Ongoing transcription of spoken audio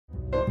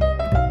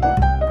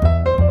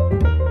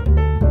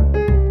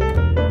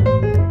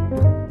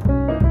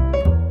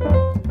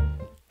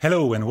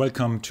Hello and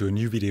welcome to a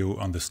new video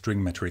on the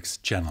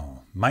Stringmatrix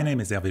channel. My name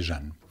is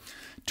Hervejeanne.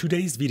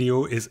 Today's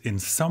video is in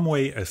some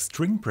way a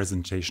string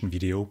presentation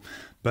video,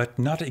 but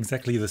not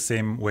exactly the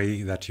same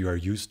way that you are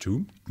used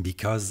to,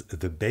 because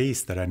the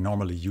bass that I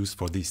normally use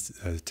for these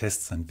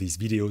tests and these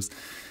videos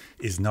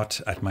is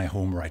not at my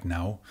home right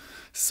now.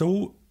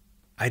 So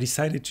I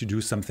decided to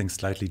do something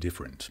slightly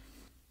different.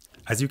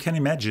 As you can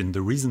imagine,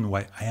 the reason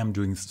why I am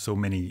doing so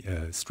many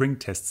string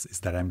tests is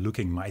that I'm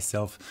looking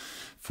myself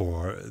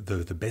for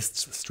the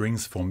best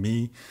strings for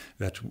me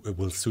that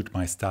will suit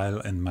my style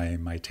and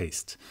my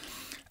taste.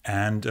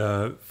 And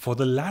for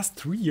the last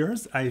 3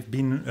 years, I've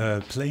been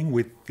playing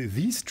with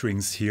these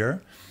strings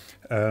here.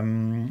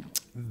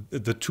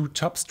 The two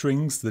top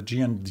strings, the G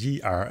and D,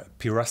 are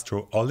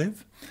Pirastro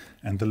Oliv,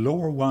 and the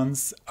lower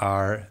ones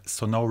are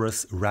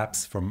Sonores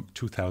Wraps from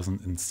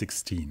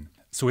 2016.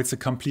 So it's a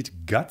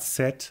complete gut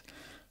set,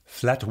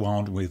 flat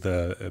wound with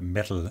a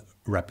metal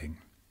wrapping.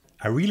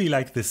 I really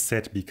like this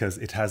set because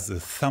it has a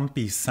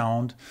thumpy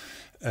sound,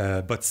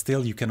 but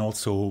still you can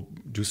also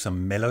do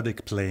some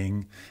melodic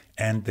playing,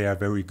 and they are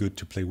very good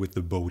to play with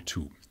the bow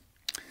too.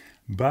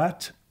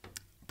 But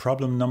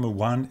problem number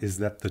one is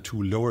that the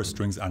two lower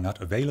strings are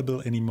not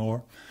available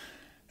anymore.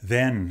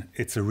 Then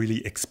it's a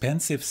really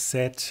expensive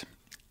set,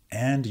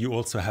 and you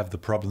also have the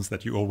problems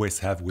that you always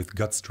have with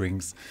gut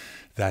strings,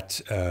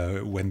 that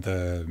when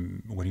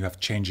you have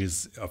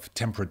changes of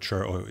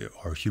temperature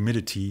or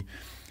humidity,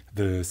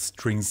 the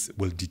strings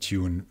will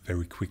detune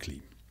very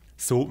quickly.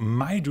 So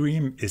my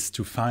dream is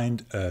to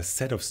find a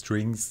set of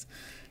strings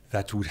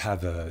that would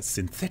have a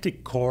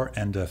synthetic core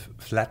and a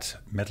flat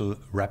metal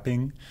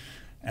wrapping,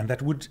 and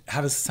that would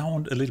have a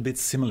sound a little bit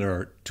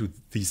similar to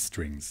these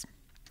strings.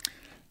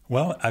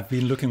 Well, I've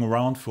been looking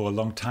around for a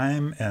long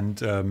time,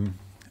 and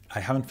I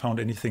haven't found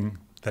anything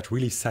that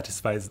really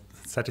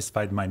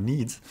satisfied my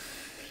needs.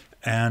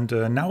 And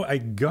now I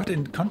got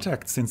in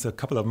contact since a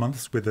couple of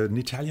months with an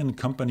Italian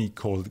company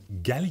called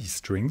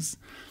Gallistrings.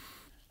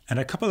 And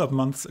a couple of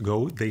months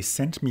ago, they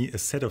sent me a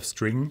set of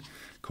string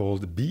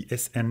called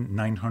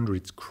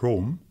BSN900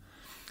 Chrome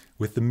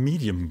with the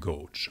medium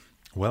gauge.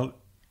 Well,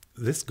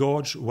 this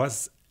gauge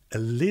was a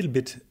little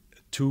bit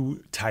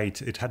too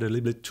tight. It had a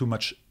little bit too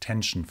much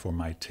tension for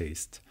my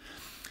taste.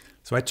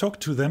 So I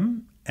talked to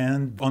them,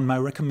 and on my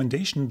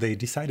recommendation, they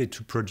decided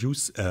to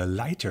produce a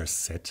lighter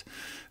set,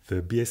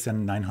 the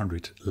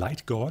BSN900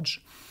 Light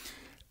gauge.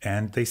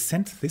 And they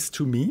sent this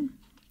to me,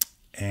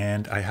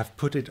 and I have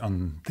put it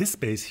on this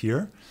bass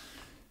here.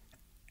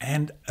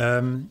 And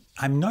I'm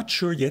not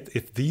sure yet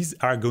if these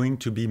are going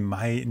to be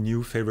my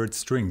new favorite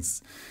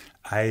strings.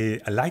 I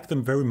like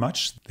them very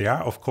much. They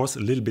are, of course, a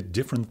little bit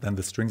different than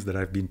the strings that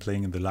I've been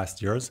playing in the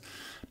last years,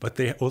 but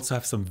they also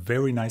have some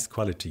very nice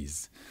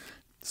qualities.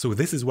 So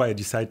this is why I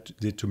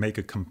decided to make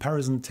a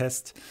comparison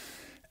test.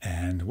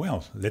 And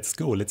well, let's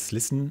go, let's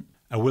listen.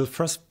 I will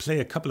first play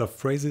a couple of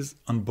phrases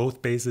on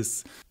both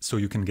basses so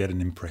you can get an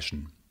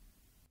impression.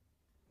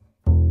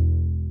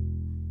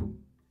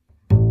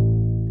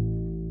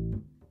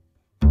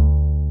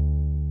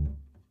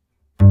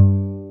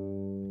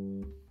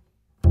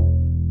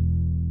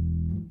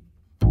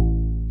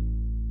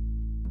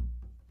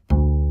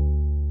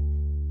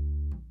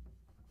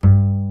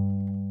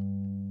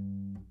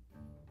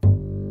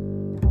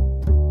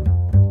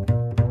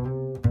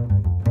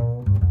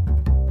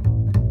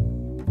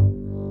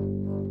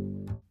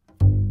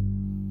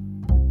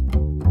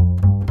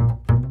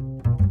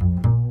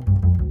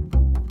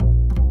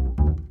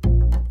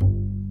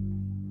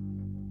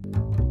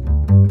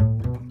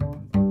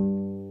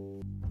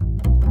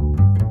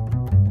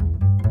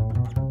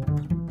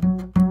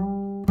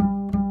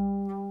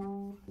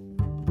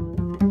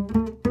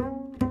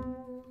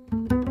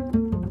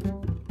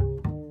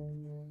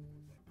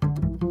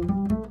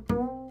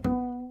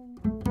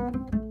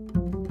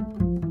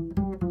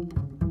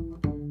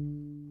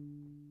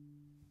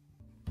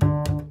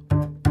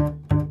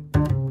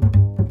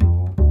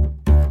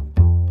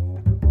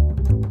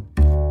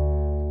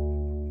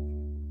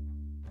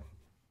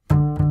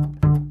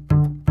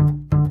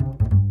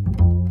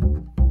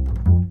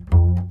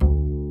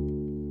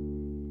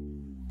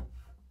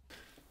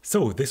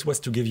 So this was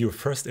to give you a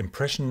first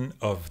impression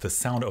of the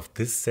sound of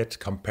this set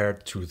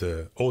compared to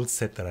the old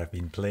set that I've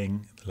been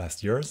playing the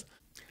last years.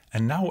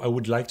 And now I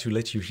would like to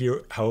let you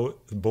hear how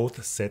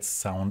both sets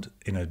sound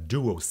in a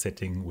duo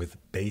setting with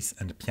bass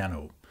and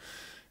piano.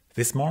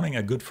 This morning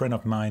a good friend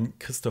of mine,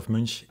 Christoph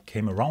Münch,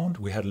 came around.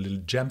 We had a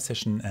little jam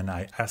session and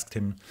I asked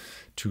him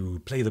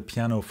to play the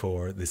piano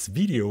for this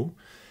video.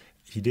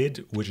 He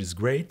did, which is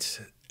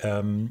great.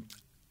 In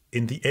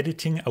the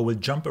editing I will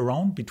jump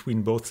around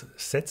between both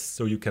sets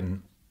so you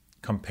can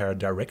compare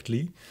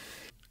directly,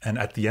 and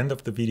at the end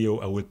of the video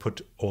I will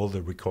put all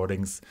the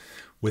recordings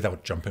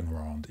without jumping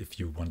around if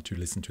you want to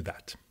listen to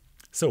that.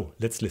 So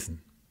let's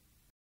listen.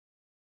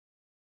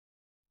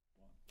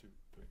 1, 2,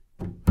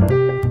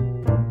 3.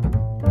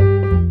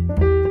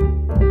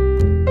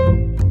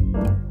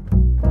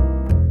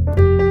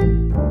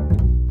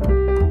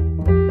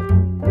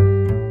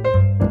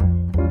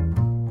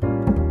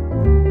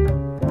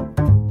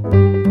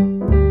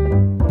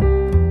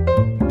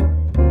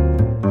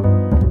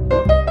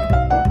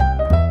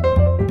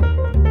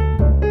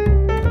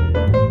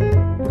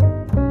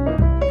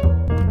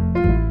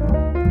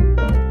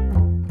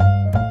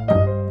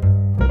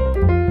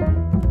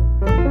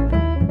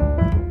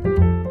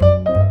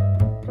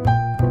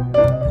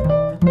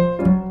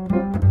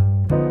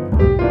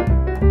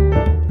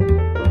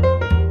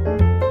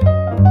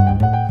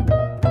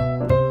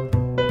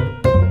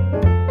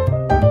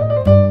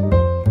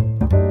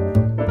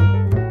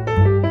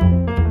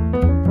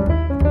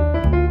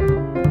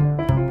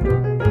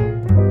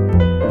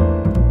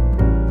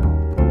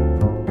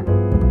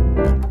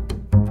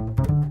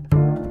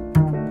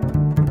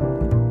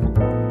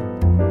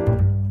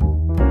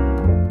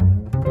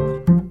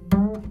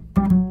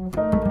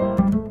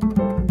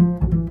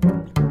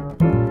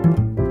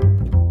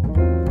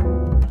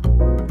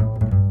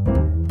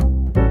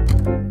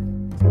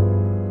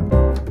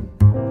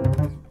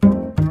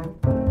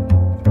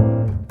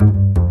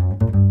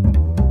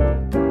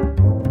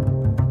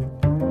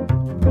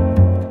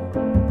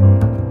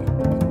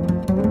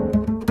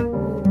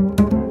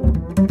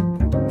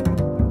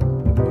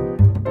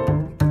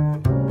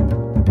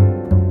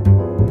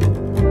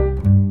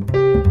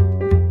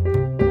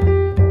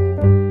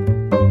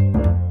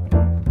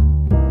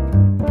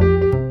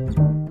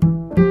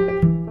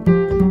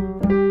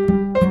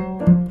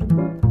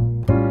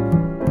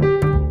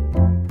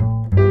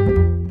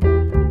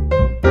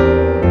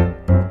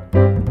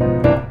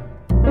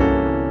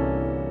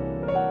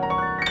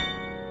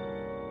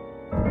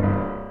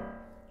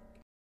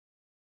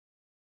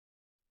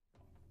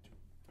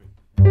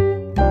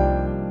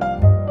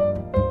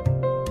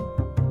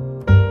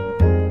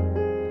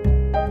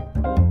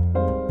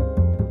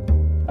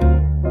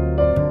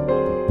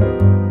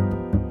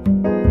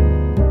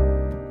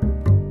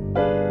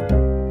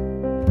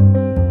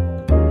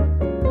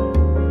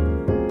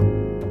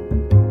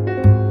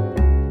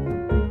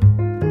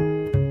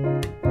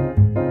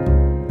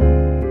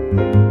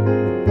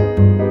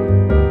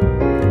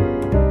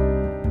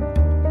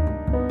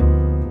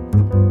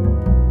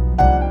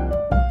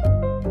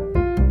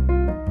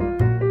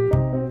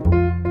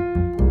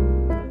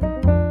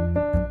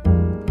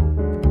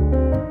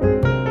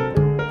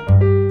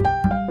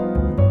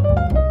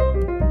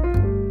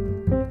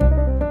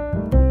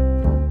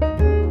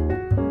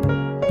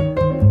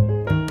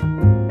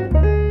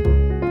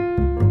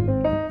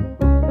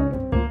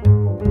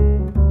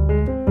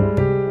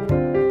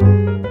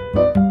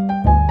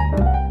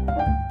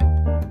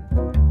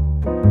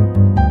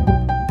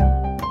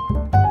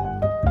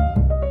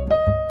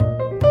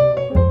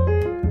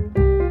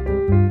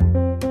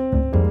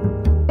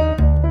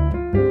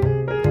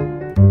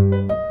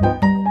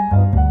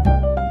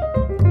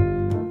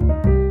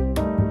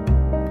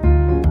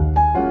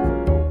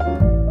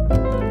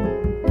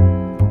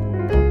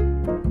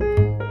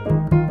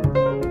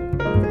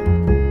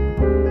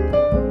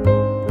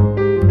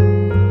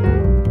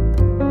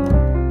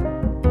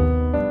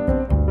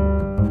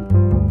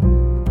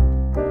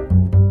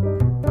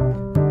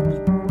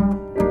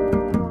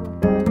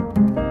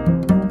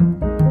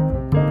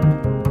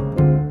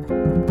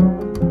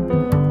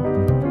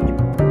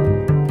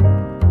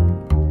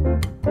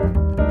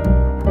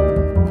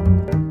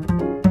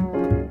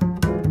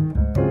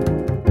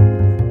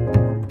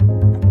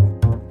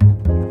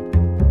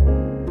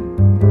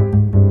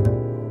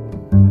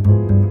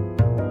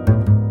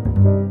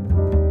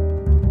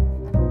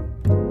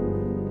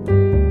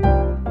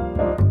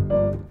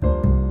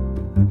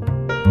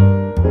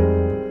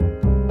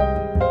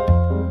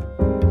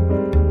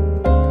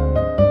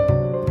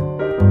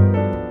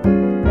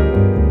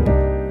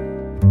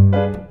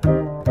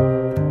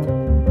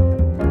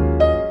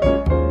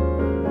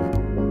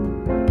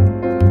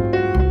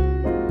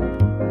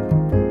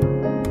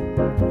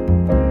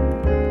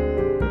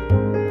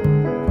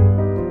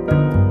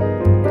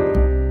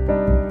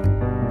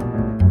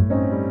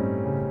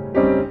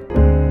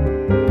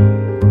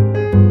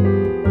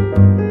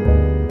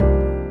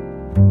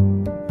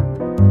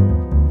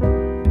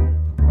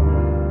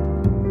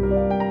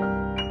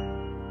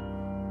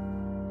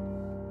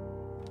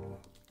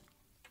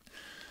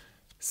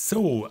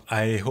 So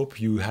I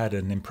hope you had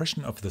an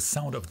impression of the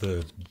sound of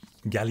the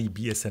Galli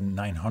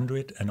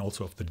BSN900 and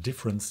also of the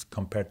difference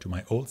compared to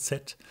my old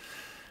set.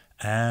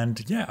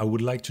 And yeah, I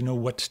would like to know,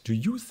 what do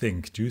you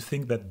think? Do you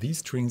think that these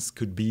strings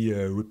could be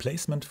a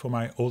replacement for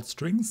my old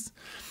strings?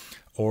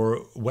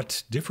 Or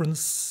what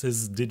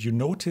differences did you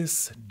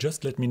notice?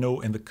 Just let me know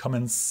in the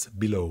comments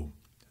below.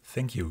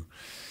 Thank you.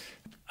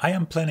 I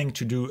am planning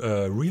to do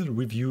a real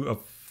review of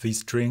these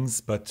strings,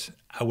 but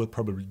I will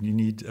probably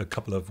need a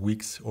couple of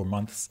weeks or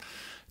months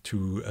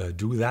to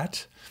do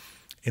that.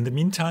 In the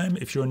meantime,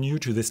 if you're new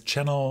to this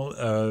channel,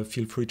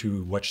 feel free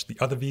to watch the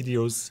other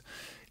videos.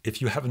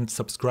 If you haven't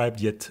subscribed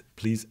yet,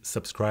 please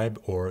subscribe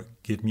or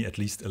give me at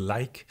least a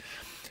like.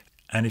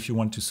 And if you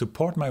want to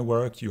support my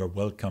work, you are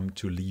welcome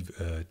to leave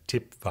a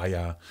tip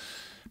via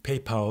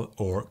PayPal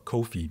or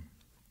Ko-fi.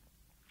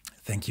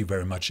 Thank you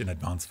very much in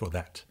advance for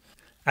that.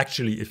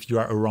 Actually, if you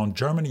are around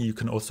Germany, you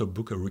can also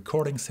book a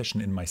recording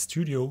session in my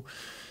studio.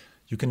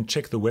 You can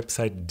check the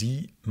website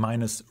d-room.de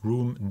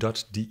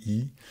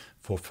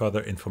for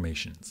further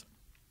information.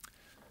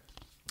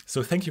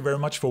 So thank you very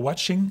much for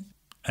watching.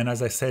 And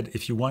as I said,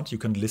 if you want, you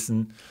can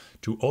listen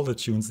to all the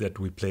tunes that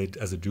we played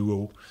as a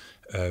duo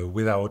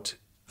without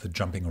the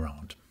jumping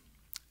around.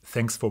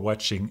 Thanks for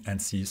watching and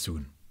see you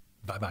soon.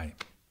 Bye-bye.